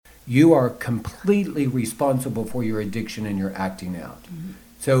you are completely responsible for your addiction and your acting out. Mm-hmm.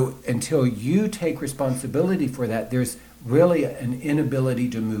 So until you take responsibility for that, there's really an inability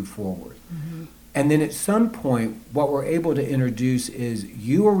to move forward. Mm-hmm. And then at some point, what we're able to introduce is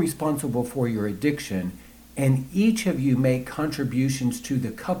you are responsible for your addiction, and each of you make contributions to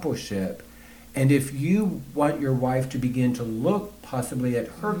the coupleship. And if you want your wife to begin to look possibly at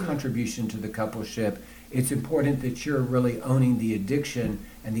her contribution to the coupleship, it's important that you're really owning the addiction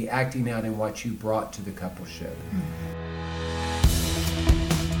and the acting out in what you brought to the coupleship.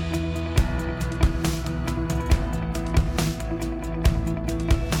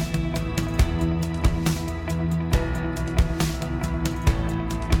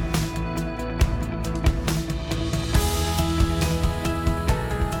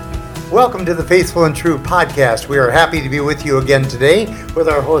 Welcome to the Faithful and True podcast. We are happy to be with you again today with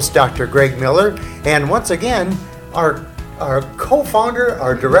our host, Dr. Greg Miller, and once again, our co-founder,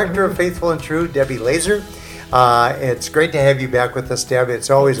 our director of Faithful and True, Debbie Laser. It's great to have you back with us, Deb. It's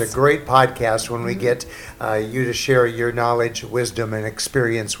always a great podcast when we get you to share your knowledge, wisdom, and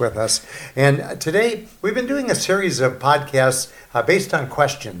experience with us. And today, we've been doing a series of podcasts based on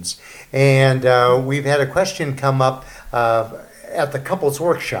questions. And we've had a question come up at the couples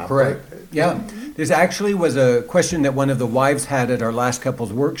workshop. Correct. Right? Yeah. This actually was a question that one of the wives had at our last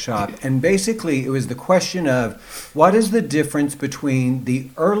couples workshop. And basically, it was the question of what is the difference between the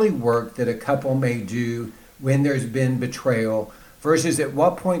early work that a couple may do when there's been betrayal versus at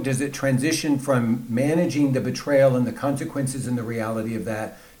what point does it transition from managing the betrayal and the consequences and the reality of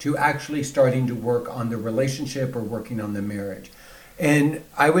that to actually starting to work on the relationship or working on the marriage. And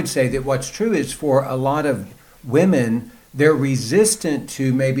I would say that what's true is for a lot of women, they're resistant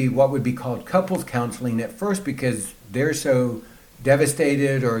to maybe what would be called couples counseling at first because they're so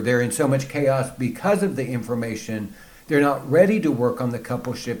devastated or they're in so much chaos because of the information. They're not ready to work on the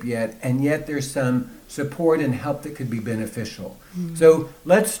coupleship yet, and yet there's some support and help that could be beneficial. Mm-hmm. So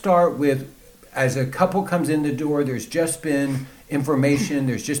let's start with, as a couple comes in the door, there's just been information,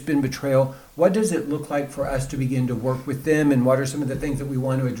 there's just been betrayal. What does it look like for us to begin to work with them, and what are some of the things that we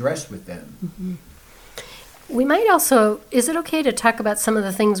want to address with them? Mm-hmm. We might also, is it okay to talk about some of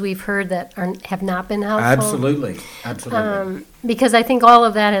the things we've heard that have not been helpful? Absolutely, absolutely. Because I think all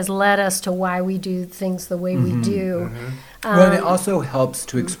of that has led us to why we do things the way we do. Mm-hmm. Well, and it also helps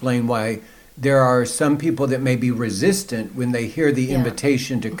to explain why there are some people that may be resistant when they hear the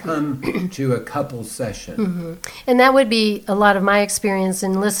invitation to come to a couples session. Mm-hmm. And that would be a lot of my experience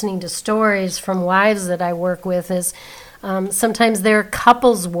in listening to stories from wives that I work with is sometimes their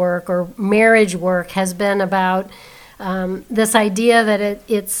couples work or marriage work has been about this idea that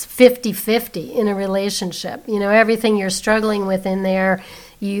it's 50-50 in a relationship. You know, everything you're struggling with in there,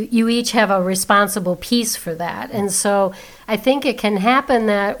 you each have a responsible piece for that. And so I think it can happen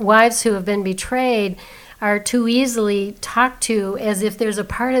that wives who have been betrayed are too easily talked to as if there's a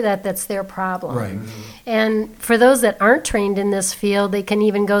part of that that's their problem. Right. And for those that aren't trained in this field, they can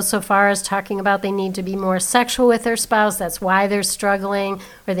even go so far as talking about they need to be more sexual with their spouse, that's why they're struggling,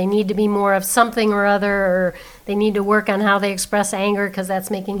 or they need to be more of something or other, or they need to work on how they express anger because that's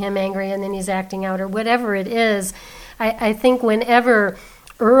making him angry and then he's acting out, or whatever it is. I think whenever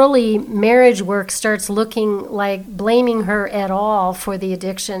early marriage work starts looking like blaming her at all for the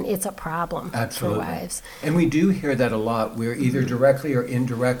addiction, it's a problem. Absolutely. For wives. And we do hear that a lot, where either directly or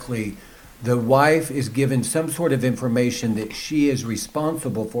indirectly, the wife is given some sort of information that she is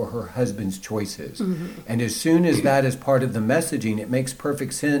responsible for her husband's choices. Mm-hmm. And as soon as that is part of the messaging, it makes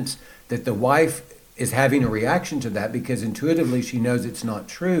perfect sense that the wife is having a reaction to that because intuitively she knows it's not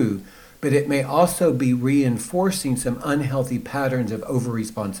true. But it may also be reinforcing some unhealthy patterns of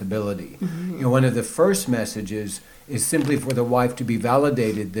over-responsibility. Mm-hmm. You know, one of the first messages is simply for the wife to be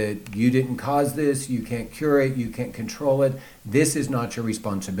validated that you didn't cause this, you can't cure it, you can't control it, this is not your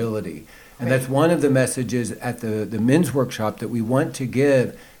responsibility. And that's one of the messages at the men's workshop that we want to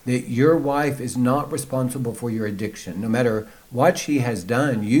give, that your wife is not responsible for your addiction. No matter what she has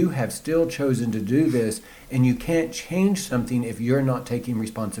done, you have still chosen to do this, and you can't change something if you're not taking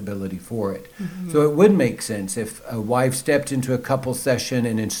responsibility for it. Mm-hmm. So it would make sense if a wife stepped into a couple session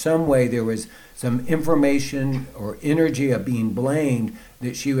and in some way there was some information or energy of being blamed,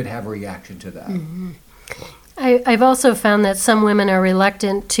 that she would have a reaction to that. Mm-hmm. I've also found that some women are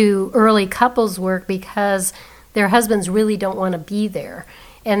reluctant to early couples work because their husbands really don't want to be there.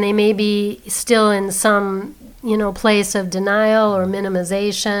 And they may be still in some, place of denial or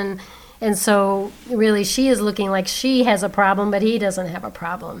minimization. And so really she is looking like she has a problem, but he doesn't have a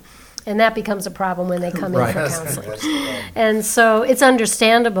problem. And that becomes a problem when they come in for counseling. And so it's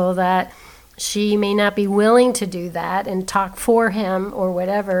understandable that she may not be willing to do that and talk for him or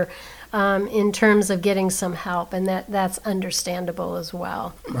whatever, in terms of getting some help, and that's understandable as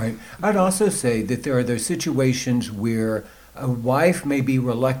well. Right. I'd also say that there are those situations where a wife may be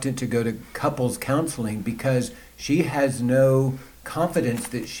reluctant to go to couples counseling because she has no confidence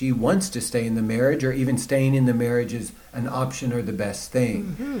that she wants to stay in the marriage, or even staying in the marriage is an option or the best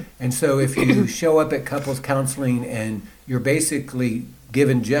thing. And so if you show up at couples counseling and you're basically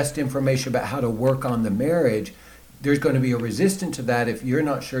given just information about how to work on the marriage, there's going to be a resistance to that if you're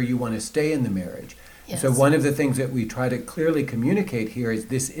not sure you want to stay in the marriage. Yes. So one of the things that we try to clearly communicate here is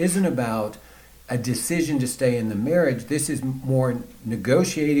this isn't about a decision to stay in the marriage. This is more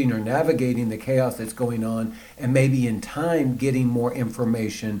negotiating or navigating the chaos that's going on, and maybe in time getting more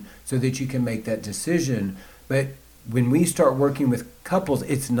information so that you can make that decision. But when we start working with couples,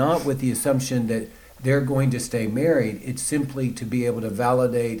 it's not with the assumption that they're going to stay married. It's simply to be able to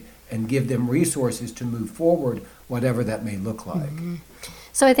validate and give them resources to move forward, whatever that may look like.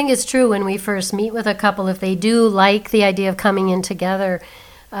 So I think it's true when we first meet with a couple, if they do like the idea of coming in together,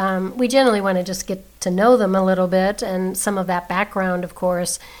 we generally want to just get to know them a little bit, and some of that background, of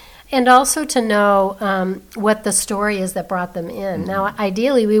course, and also to know what the story is that brought them in. Now,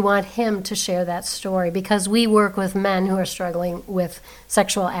 ideally, we want him to share that story because we work with men who are struggling with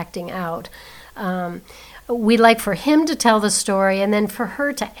sexual acting out. We'd like for him to tell the story, and then for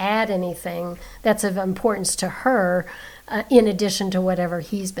her to add anything that's of importance to her in addition to whatever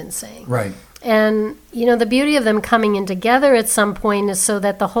he's been saying. Right. And, the beauty of them coming in together at some point is so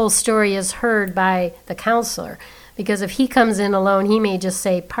that the whole story is heard by the counselor. Because if he comes in alone, he may just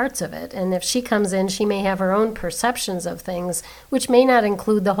say parts of it. And if she comes in, she may have her own perceptions of things, which may not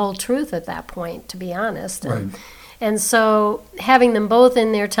include the whole truth at that point, to be honest. Right. And so having them both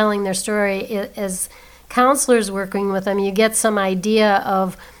in there telling their story, as counselors working with them, you get some idea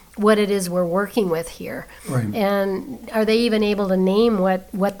of what it is we're working with here. Right. And are they even able to name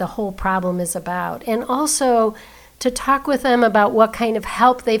what the whole problem is about? And also to talk with them about what kind of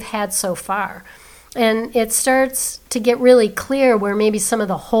help they've had so far. And it starts to get really clear where maybe some of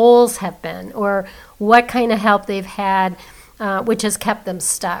the holes have been, or what kind of help they've had, which has kept them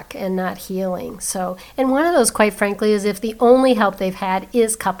stuck and not healing. So, and one of those, quite frankly, is if the only help they've had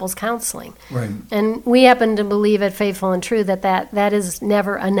is couples counseling. Right. And we happen to believe at Faithful and True that is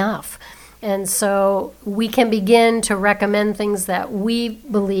never enough. And so we can begin to recommend things that we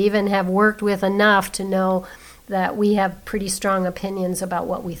believe and have worked with enough to know that we have pretty strong opinions about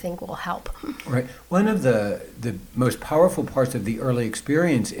what we think will help. Right. One of the most powerful parts of the early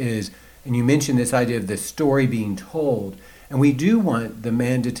experience is, and you mentioned this idea of the story being told, and we do want the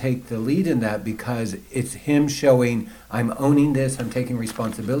man to take the lead in that because it's him showing, I'm owning this, I'm taking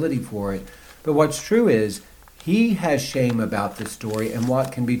responsibility for it. But what's true is he has shame about the story, and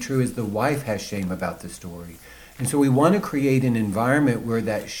what can be true is the wife has shame about the story. And so we want to create an environment where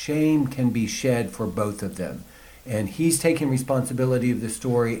that shame can be shed for both of them. And he's taking responsibility of the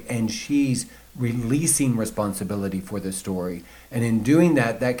story, and she's releasing responsibility for the story. And in doing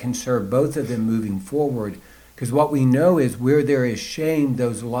that, that can serve both of them moving forward. Because what we know is where there is shame,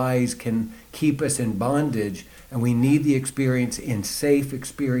 those lies can keep us in bondage, and we need the experience in safe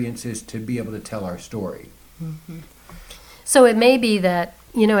experiences to be able to tell our story. So it may be that,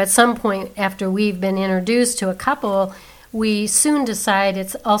 at some point after we've been introduced to a couple, we soon decide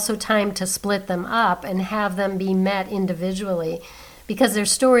it's also time to split them up and have them be met individually, because their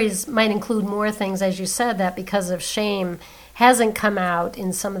stories might include more things, as you said, that because of shame hasn't come out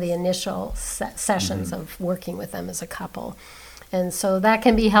in some of the initial sessions of working with them as a couple. And so that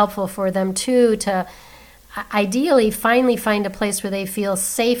can be helpful for them too, to ideally finally find a place where they feel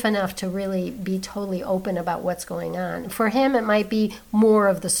safe enough to really be totally open about what's going on. For him, it might be more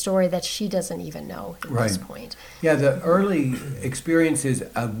of the story that she doesn't even know at this point. Yeah, the early experiences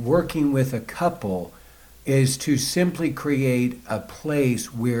of working with a couple is to simply create a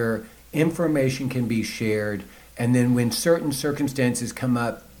place where information can be shared, and then when certain circumstances come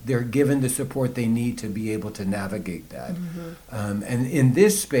up, they're given the support they need to be able to navigate that. And in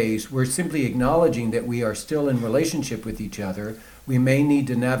this space, we're simply acknowledging that we are still in relationship with each other. We may need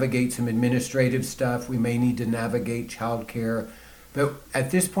to navigate some administrative stuff. We may need to navigate childcare. But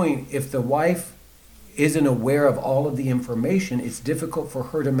at this point, if the wife isn't aware of all of the information, it's difficult for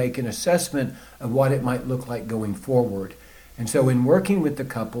her to make an assessment of what it might look like going forward. And so in working with the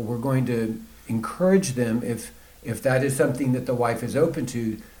couple, we're going to encourage them, if that is something that the wife is open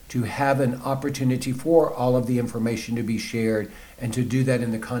to have an opportunity for all of the information to be shared, and to do that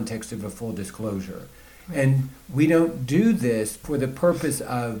in the context of a full disclosure. And we don't do this for the purpose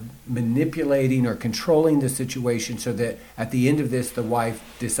of manipulating or controlling the situation so that at the end of this, the wife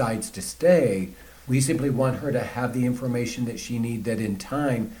decides to stay. We simply want her to have the information that she needs, that in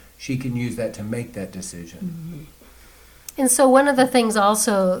time she can use that to make that decision. And so one of the things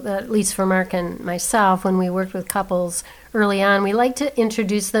also, that, at least for Mark and myself, when we worked with couples early on, we like to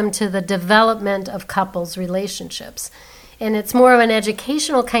introduce them to the development of couples' relationships. And it's more of an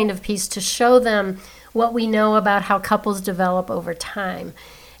educational kind of piece to show them what we know about how couples develop over time.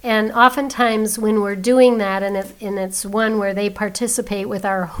 And oftentimes when we're doing that, and it's one where they participate with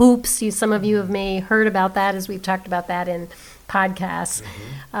our hoops, some of you may heard about that as we've talked about that in podcasts.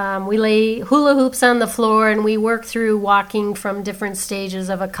 We lay hula hoops on the floor and we work through walking from different stages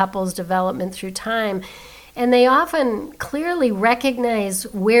of a couple's development through time. And they often clearly recognize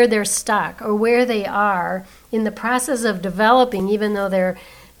where they're stuck or where they are in the process of developing, even though their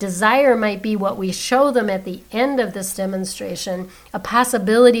desire might be what we show them at the end of this demonstration, a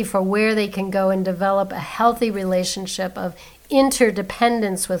possibility for where they can go and develop a healthy relationship of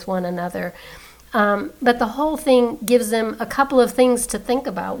interdependence with one another. But the whole thing gives them a couple of things to think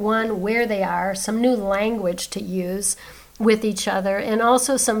about. One, where they are, some new language to use with each other, and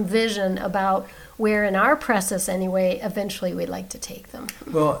also some vision about where, in our process anyway, eventually we'd like to take them.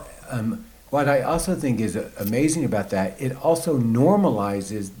 Well, what I also think is amazing about that, it also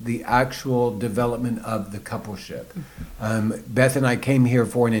normalizes the actual development of the coupleship. Beth and I came here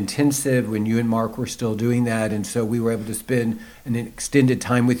for an intensive when you and Mark were still doing that, and so we were able to spend an extended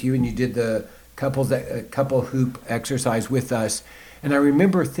time with you, and you did the couple hoop exercise with us. And I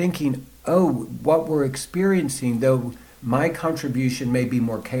remember thinking, oh, what we're experiencing, though my contribution may be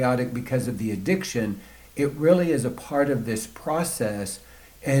more chaotic because of the addiction, it really is a part of this process.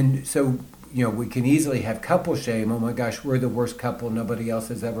 And so, we can easily have couple shame. Oh my gosh, we're the worst couple. Nobody else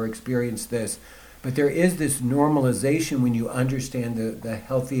has ever experienced this. But there is this normalization when you understand the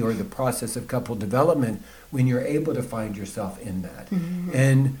healthy or the process of couple development, when you're able to find yourself in that. Mm-hmm.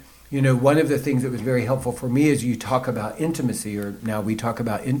 And one of the things that was very helpful for me is you talk about intimacy, or now we talk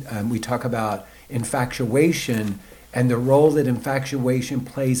about infatuation and the role that infatuation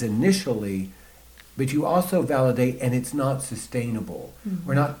plays initially, but you also validate, and it's not sustainable. Mm-hmm.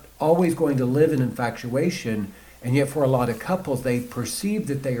 We're not always going to live in infatuation, and yet for a lot of couples, they perceive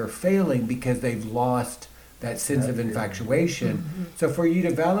that they are failing because they've lost that sense of infatuation. Mm-hmm. So for you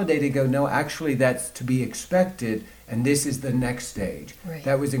to validate and go, no, actually that's to be expected, and this is the next stage. Right.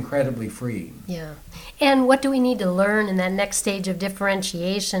 That was incredibly freeing. Yeah. And what do we need to learn in that next stage of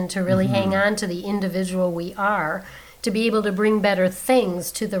differentiation to really hang on to the individual we are, to be able to bring better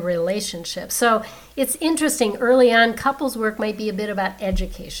things to the relationship? So it's interesting, early on, couples work might be a bit about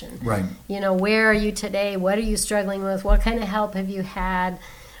education. Right. Where are you today? What are you struggling with? What kind of help have you had?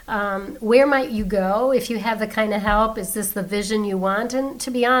 Where might you go if you have the kind of help? Is this the vision you want? And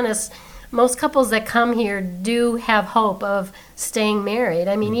to be honest, most couples that come here do have hope of staying married.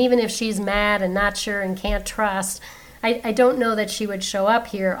 I mean, even if she's mad and not sure and can't trust, I don't know that she would show up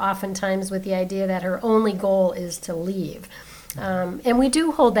here oftentimes with the idea that her only goal is to leave. And we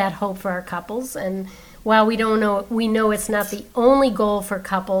do hold that hope for our couples. And while we know it's not the only goal for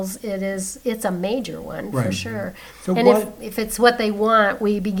couples, it's a major one, right, for sure. So and if it's what they want,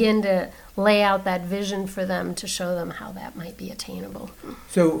 we begin to lay out that vision for them to show them how that might be attainable.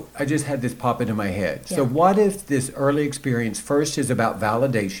 So I just had this pop into my head. Yeah. So what if this early experience first is about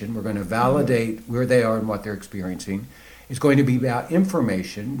validation? We're going to validate where they are and what they're experiencing. It's going to be about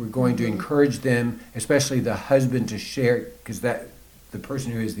information. We're going to encourage them, especially the husband, to share, because the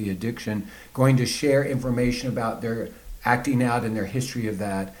person who is the addiction, going to share information about their acting out and their history of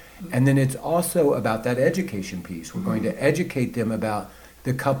that. And then it's also about that education piece. We're going to educate them about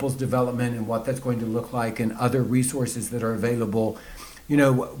the couple's development and what that's going to look like and other resources that are available.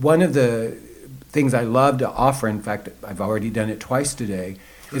 One of the things I love to offer, in fact, I've already done it twice today,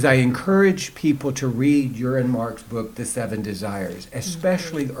 is I encourage people to read your and Mark's book, The 7 Desires,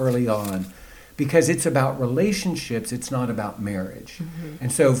 especially early on, because it's about relationships, it's not about marriage.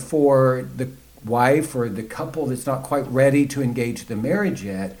 And so for the wife or the couple that's not quite ready to engage the marriage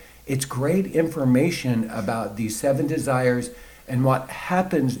yet, it's great information about these 7 desires and what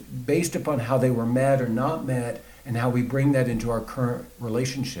happens based upon how they were met or not met, and how we bring that into our current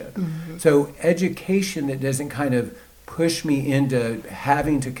relationship. So education that doesn't kind of push me into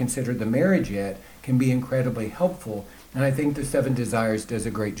having to consider the marriage yet can be incredibly helpful. And I think the 7 Desires does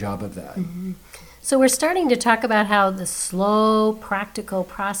a great job of that. So we're starting to talk about how the slow, practical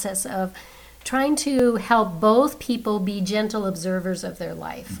process of trying to help both people be gentle observers of their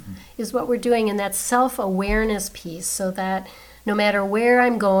life is what we're doing, and that self-awareness piece, so that no matter where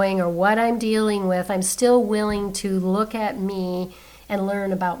I'm going or what I'm dealing with, I'm still willing to look at me and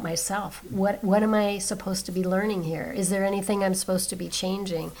learn about myself. What am I supposed to be learning here? Is there anything I'm supposed to be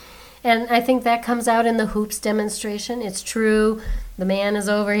changing? And I think that comes out in the hoops demonstration. It's true, the man is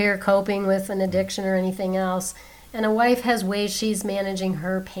over here coping with an addiction or anything else, and a wife has ways she's managing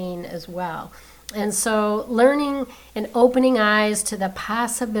her pain as well. And so learning and opening eyes to the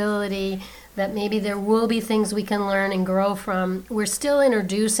possibility that maybe there will be things we can learn and grow from. We're still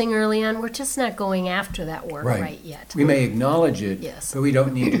introducing early on. We're just not going after that work right yet. We may acknowledge it, Yes. but we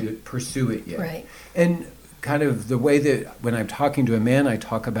don't need to pursue it yet. Right. And kind of the way that when I'm talking to a man, I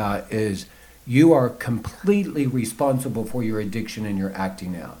talk about is you are completely responsible for your addiction and your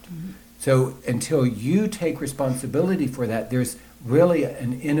acting out. Mm-hmm. So until you take responsibility for that, there's really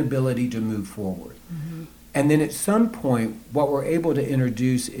an inability to move forward. Mm-hmm. And then at some point, what we're able to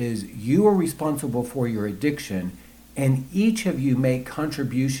introduce is you are responsible for your addiction, and each of you make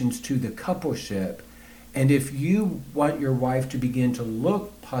contributions to the coupleship. And if you want your wife to begin to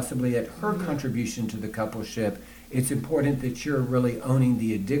look possibly at her contribution to the coupleship, it's important that you're really owning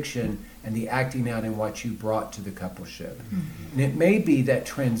the addiction and the acting out in what you brought to the coupleship. Mm-hmm. And it may be that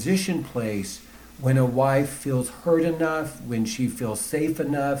transition place when a wife feels heard enough, when she feels safe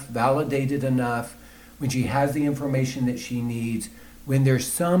enough, validated enough, when she has the information that she needs, when there's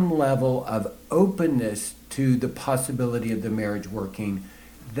some level of openness to the possibility of the marriage working,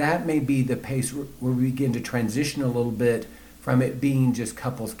 that may be the pace where we begin to transition a little bit from it being just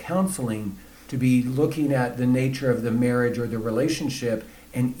couples counseling to be looking at the nature of the marriage or the relationship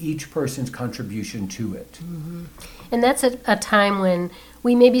and each person's contribution to it. Mm-hmm. And that's a time when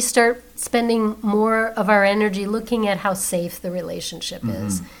we maybe start spending more of our energy looking at how safe the relationship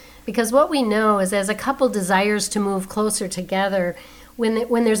is. Because what we know is as a couple desires to move closer together,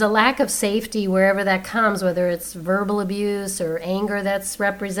 when there's a lack of safety wherever that comes, whether it's verbal abuse or anger that's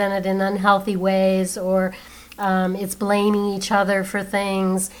represented in unhealthy ways, or it's blaming each other for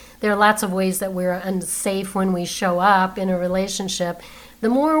things, there are lots of ways that we're unsafe when we show up in a relationship. The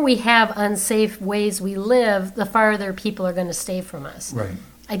more we have unsafe ways we live, the farther people are going to stay from us. Right.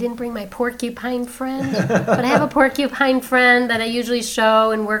 I didn't bring my porcupine friend, but I have a porcupine friend that I usually show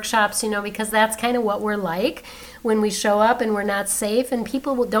in workshops, because that's kind of what we're like when we show up and we're not safe. And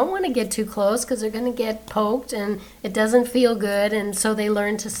people don't want to get too close because they're going to get poked and it doesn't feel good. And so they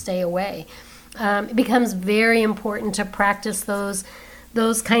learn to stay away. It becomes very important to practice those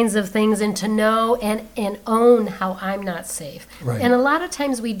kinds of things and to know and own how I'm not safe. Right. And a lot of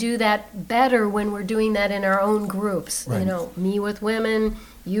times we do that better when we're doing that in our own groups, right. Me with women,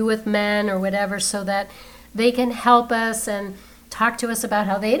 you with men or whatever, so that they can help us and talk to us about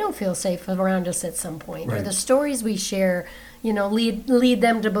how they don't feel safe around us at some point. Right. Or the stories we share, lead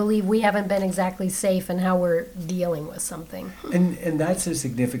them to believe we haven't been exactly safe and how we're dealing with something. And that's a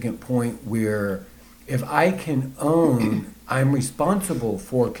significant point where if I can own I'm responsible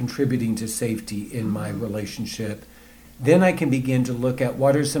for contributing to safety in my relationship, then I can begin to look at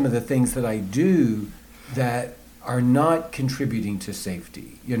what are some of the things that I do that are not contributing to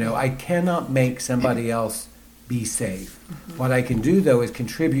safety. I cannot make somebody else be safe. Mm-hmm. What I can do, though, is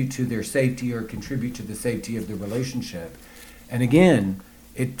contribute to their safety or contribute to the safety of the relationship. And again,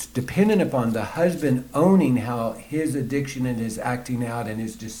 it's dependent upon the husband owning how his addiction and his acting out and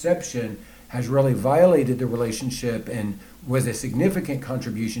his deception has really violated the relationship and was a significant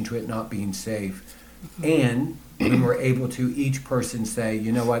contribution to it not being safe. Mm-hmm. And when we're able to each person say,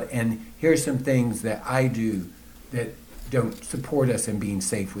 you know what, and here's some things that I do that don't support us in being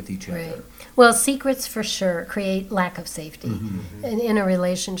safe with each other. Right. Well, secrets for sure create lack of safety in a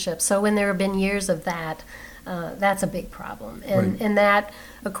relationship. So when there have been years of that, that's a big problem. And that,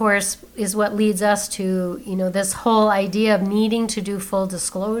 of course, is what leads us to, this whole idea of needing to do full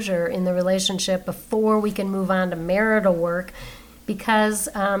disclosure in the relationship before we can move on to marital work, because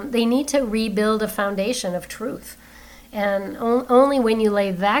they need to rebuild a foundation of truth. And only when you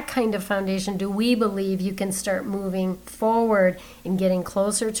lay that kind of foundation do we believe you can start moving forward and getting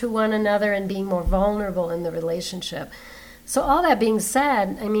closer to one another and being more vulnerable in the relationship. So all that being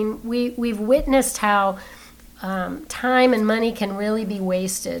said, we've witnessed how time and money can really be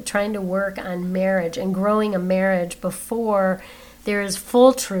wasted trying to work on marriage and growing a marriage before there is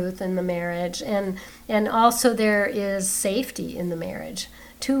full truth in the marriage and also there is safety in the marriage.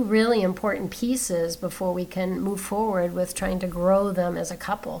 Two really important pieces before we can move forward with trying to grow them as a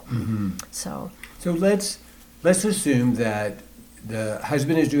couple. Mm-hmm. So let's assume that the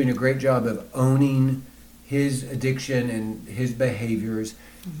husband is doing a great job of owning his addiction and his behaviors.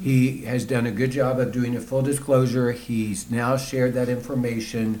 Mm-hmm. He has done a good job of doing a full disclosure. He's now shared that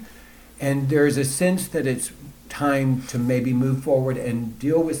information. And there's a sense that it's time to maybe move forward and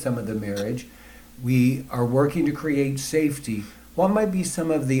deal with some of the marriage. We are working to create safety. What might be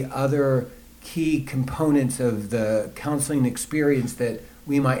some of the other key components of the counseling experience that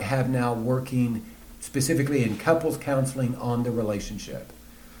we might have now working specifically in couples counseling on the relationship?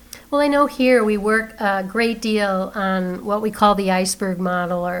 Well, I know here we work a great deal on what we call the iceberg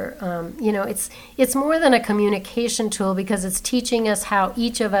model, or it's more than a communication tool because it's teaching us how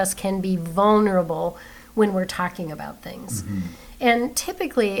each of us can be vulnerable when we're talking about things. Mm-hmm. And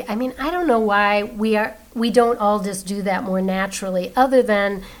typically, I mean, I don't know why we don't all just do that more naturally, other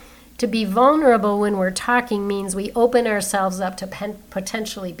than to be vulnerable when we're talking means we open ourselves up to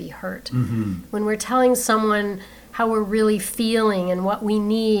potentially be hurt. Mm-hmm. When we're telling someone how we're really feeling and what we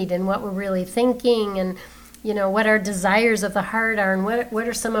need and what we're really thinking and, what our desires of the heart are and what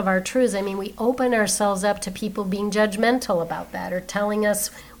are some of our truths. I mean, we open ourselves up to people being judgmental about that or telling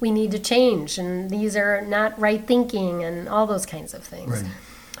us we need to change and these are not right thinking and all those kinds of things.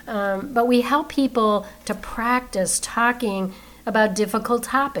 Right. But we help people to practice talking about difficult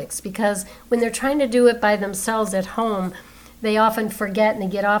topics because when they're trying to do it by themselves at home, they often forget and they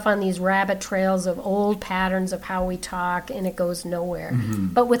get off on these rabbit trails of old patterns of how we talk and it goes nowhere. Mm-hmm.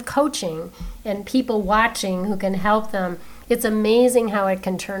 But with coaching and people watching who can help them, it's amazing how it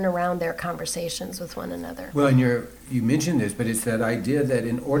can turn around their conversations with one another. Well, and you mentioned this, but it's that idea that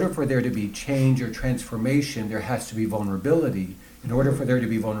in order for there to be change or transformation, there has to be vulnerability. In order for there to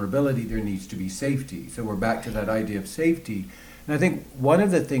be vulnerability, there needs to be safety. So we're back to that idea of safety. And I think one of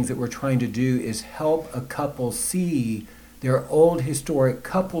the things that we're trying to do is help a couple see their old historic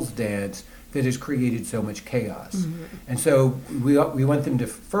couples dance that has created so much chaos. Mm-hmm. And so we want them to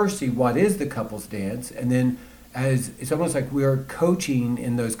first see what is the couples dance, and then as it's almost like we're coaching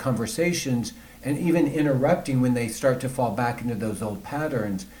in those conversations and even interrupting when they start to fall back into those old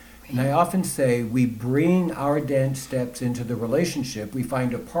patterns. And I often say we bring our dance steps into the relationship. We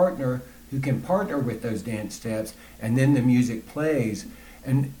find a partner who can partner with those dance steps, and then the music plays.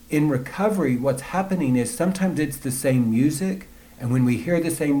 And in recovery, what's happening is sometimes it's the same music, and when we hear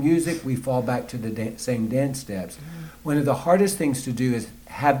the same music, we fall back to the same dance steps. Mm-hmm. One of the hardest things to do is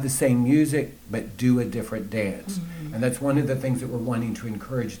have the same music, but do a different dance. Mm-hmm. And that's one of the things that we're wanting to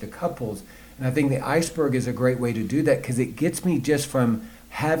encourage the couples. And I think the iceberg is a great way to do that because it gets me just from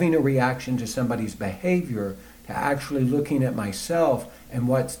having a reaction to somebody's behavior to actually looking at myself and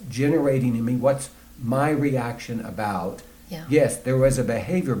what's generating in me, what's my reaction about. Yeah. Yes, there was a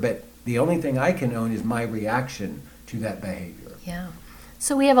behavior, but the only thing I can own is my reaction to that behavior. Yeah.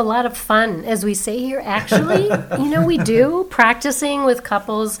 So we have a lot of fun, as we say here. Actually, we do, practicing with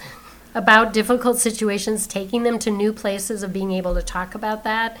couples about difficult situations, taking them to new places of being able to talk about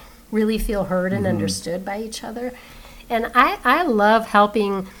that, really feel heard and understood by each other. And I love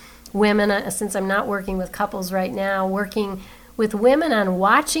helping women, since I'm not working with couples right now, working with women on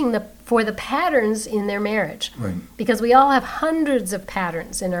watching for the patterns in their marriage. Right. Because we all have hundreds of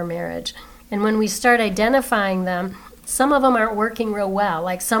patterns in our marriage. And when we start identifying them, some of them aren't working real well.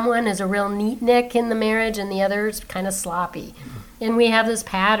 Like someone is a real neatnik in the marriage and the other is kind of sloppy. Mm-hmm. And we have this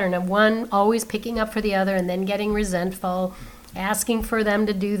pattern of one always picking up for the other and then getting resentful, asking for them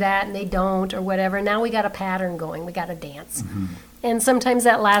to do that and they don't or whatever. Now we got a pattern going. We got to dance. Mm-hmm. And sometimes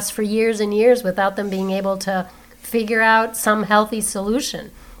that lasts for years and years without them being able to figure out some healthy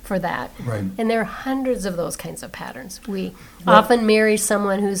solution for that. Right. And there are hundreds of those kinds of patterns. We often marry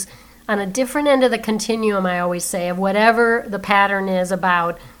someone who's on a different end of the continuum, I always say, of whatever the pattern is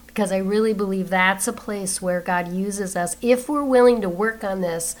about, because I really believe that's a place where God uses us, if we're willing to work on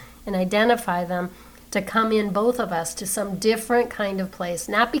this and identify them, to come in, both of us, to some different kind of place,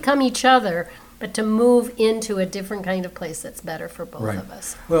 not become each other, but to move into a different kind of place that's better for both of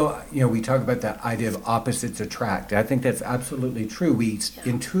us. Well, we talk about that idea of opposites attract. I think that's absolutely true. We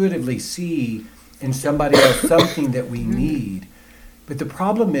intuitively see in somebody else something that we need. But the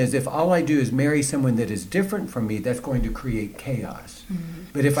problem is, if all I do is marry someone that is different from me, that's going to create chaos. Mm-hmm.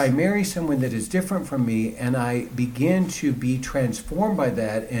 But if I marry someone that is different from me and I begin to be transformed by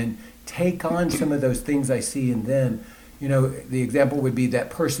that and take on some of those things I see in them, the example would be that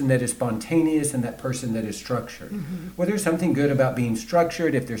person that is spontaneous and that person that is structured. Mm-hmm. Well, there's something good about being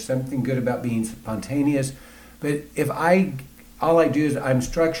structured, if there's something good about being spontaneous. But if all I do is I'm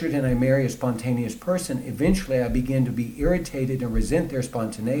structured and I marry a spontaneous person, eventually I begin to be irritated and resent their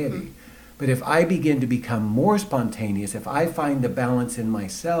spontaneity. Mm-hmm. But if I begin to become more spontaneous, if I find the balance in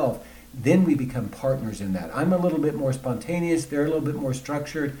myself, then we become partners in that. I'm a little bit more spontaneous, they're a little bit more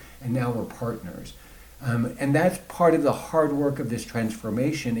structured, and now we're partners. And that's part of the hard work of this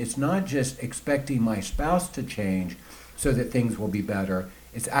transformation. It's not just expecting my spouse to change so that things will be better.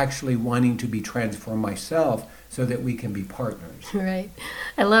 It's actually wanting to be transformed myself so that we can be partners. Right.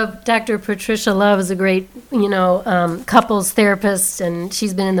 I love Dr. Patricia Love is a great, couples therapist, and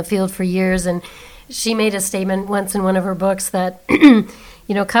she's been in the field for years. And she made a statement once in one of her books that,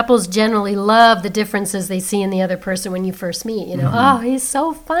 couples generally love the differences they see in the other person when you first meet. Oh, he's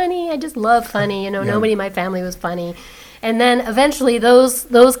so funny. I just love funny. Nobody in my family was funny. And then eventually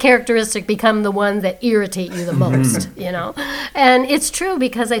those characteristics become the ones that irritate you the most, And it's true,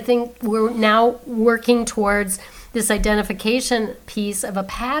 because I think we're now working towards this identification piece of a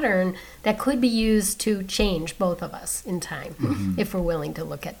pattern that could be used to change both of us in time, if we're willing to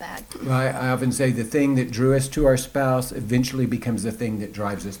look at that. Well, I often say the thing that drew us to our spouse eventually becomes the thing that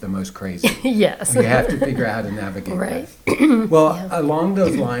drives us the most crazy. Yes. You have to figure out how to navigate Right. that. Well, along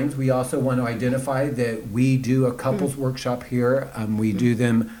those lines, we also want to identify that we do a couples workshop here. We do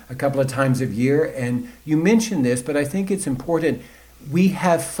them a couple of times a year. And you mentioned this, but I think it's important. We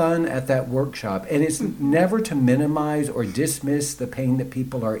have fun at that workshop, and it's never to minimize or dismiss the pain that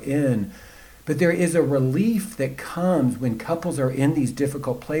people are in, but there is a relief that comes when couples are in these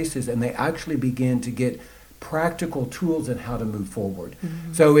difficult places and they actually begin to get practical tools in how to move forward.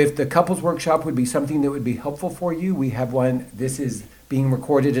 So if the couples workshop would be something that would be helpful for you, we have one. This is being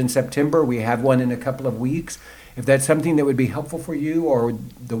recorded in September. We have one in a couple of weeks. If that's something that would be helpful for you, or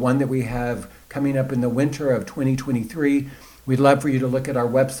the one that we have coming up in the winter of 2023, we'd love for you to look at our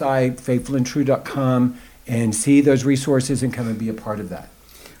website, faithfulandtrue.com, and see those resources and come and be a part of that.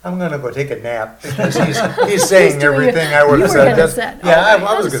 I'm going to go take a nap because he's saying everything I would have said. I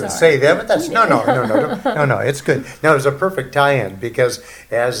was going to say that, but that's no, it's good. No, it's a perfect tie-in, because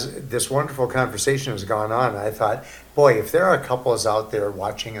as this wonderful conversation has gone on, I thought, boy, if there are couples out there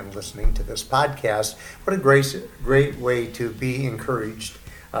watching and listening to this podcast, what a great way to be encouraged.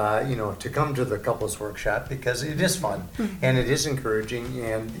 To come to the couples workshop, because it is fun and it is encouraging,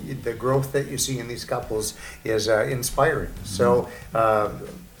 and the growth that you see in these couples is inspiring. So,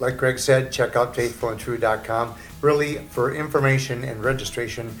 like Greg said, check out faithfulandtrue.com really for information and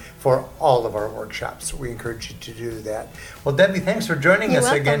registration for all of our workshops. We encourage you to do that. Well, Debbie, thanks for joining us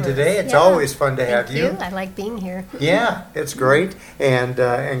again today. It's always fun to have you. I like being here. Yeah, it's great. And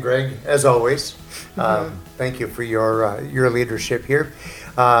Greg, as always, thank you for your leadership here.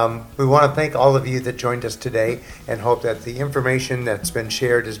 We want to thank all of you that joined us today, and hope that the information that's been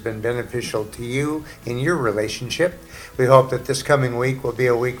shared has been beneficial to you in your relationship. We hope that this coming week will be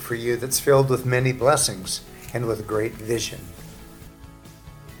a week for you that's filled with many blessings and with great vision.